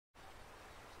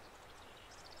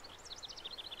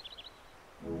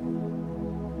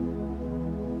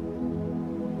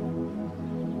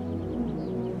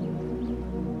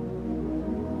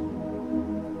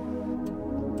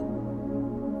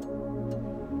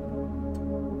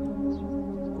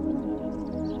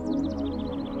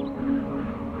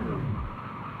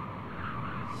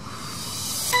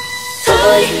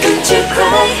Boy, don't you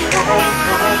cry.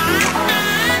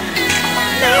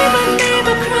 Never,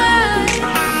 never cry.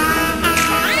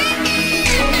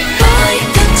 Boy,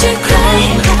 don't you cry.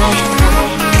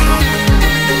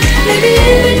 Maybe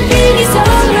everything is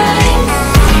alright.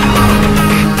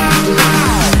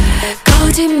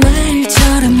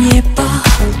 거짓말처럼 예뻐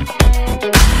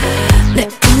내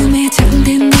꿈에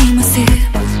잠든 네 모습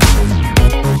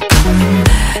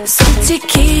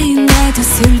솔직히 나도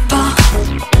슬퍼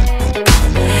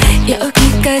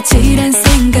여기까지란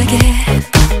생각에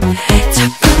첫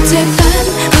번째 밤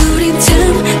우린 참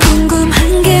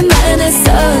궁금한 게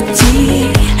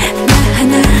많았었지 나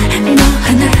하나 너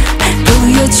하나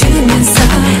보여주면서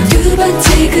두 번째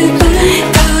그 밤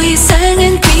더 이상은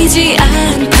뛰지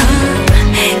않던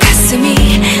가슴이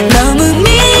너무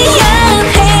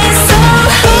미안해서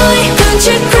Boy don't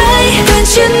you cry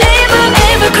don't you never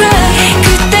ever cry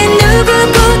그때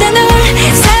누구보다 널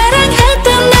사랑했던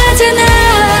나잖아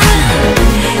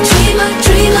Dreamer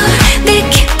dreamer 내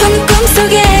깊은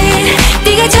꿈속에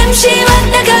네가 잠시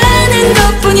왔다 가는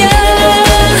것뿐이야 I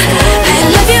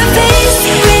love your face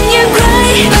when you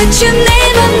cry but you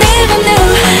never never know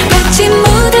마치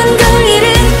모든 걸 잃은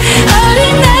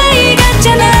어린아이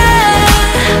같잖아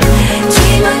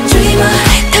Dreamer dreamer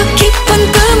더 깊은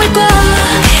꿈을 꿔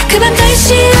그 밤 다시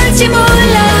올지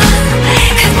몰라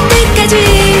그때까지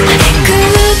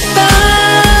Goodbye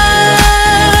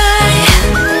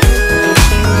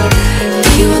Do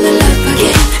you wanna love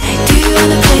again? Do you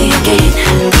wanna play again?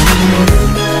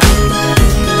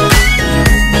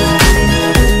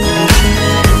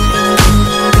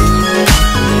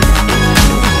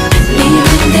 네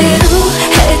맘대로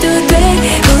해도 돼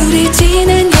우리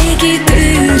지난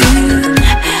얘기들은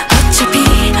어차피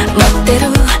멋대로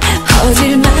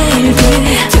허질 말들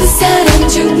두 사람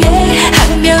중에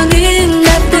한 명은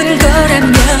나쁠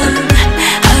거라면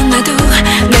아마도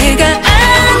내가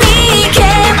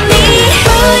아니겠니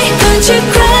Boy don't you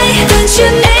cry don't you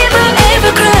never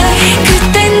ever cry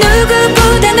그때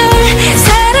누구보다 널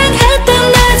사랑했던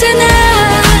나잖아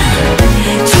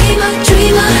Dreamer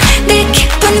dreamer 내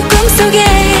깊은 꿈속에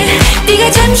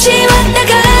네가 잠시 왔다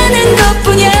가는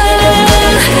것뿐이야 I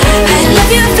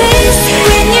love your face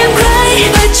when you cry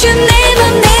but you never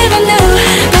never know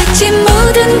마치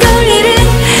모든 걸 잃은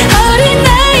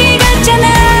어린아이 같잖아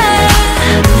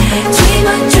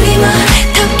Dreamer dreamer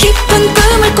더 깊은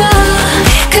꿈을 꿔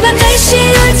그 밤 다시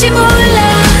올지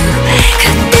몰라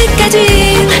그때까지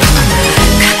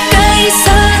가까이서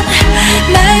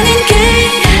많은 게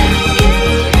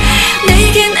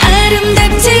내겐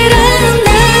아름답질 않아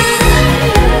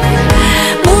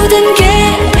모든 게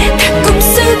다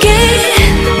꿈속에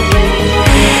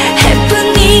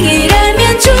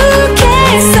해프닝이라면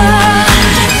좋겠어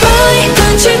Boy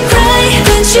don't you cry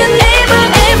don't you never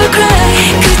ever cry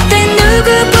그때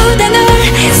누구보다 널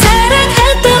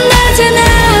사랑했던 나잖아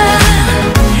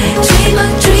Dreamer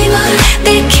dreamer 내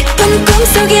깊은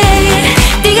꿈속에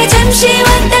네가 잠시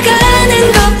왔다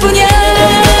가는 것뿐이야 I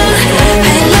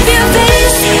love your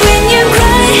face when you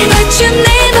cry but you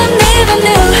never never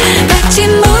know 마치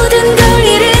모든 걸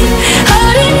잃은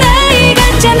어린아이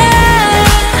같잖아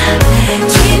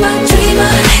Dreamer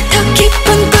dreamer 더 깊은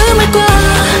꿈을 꿔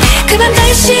그 밤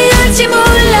다시 올지 몰라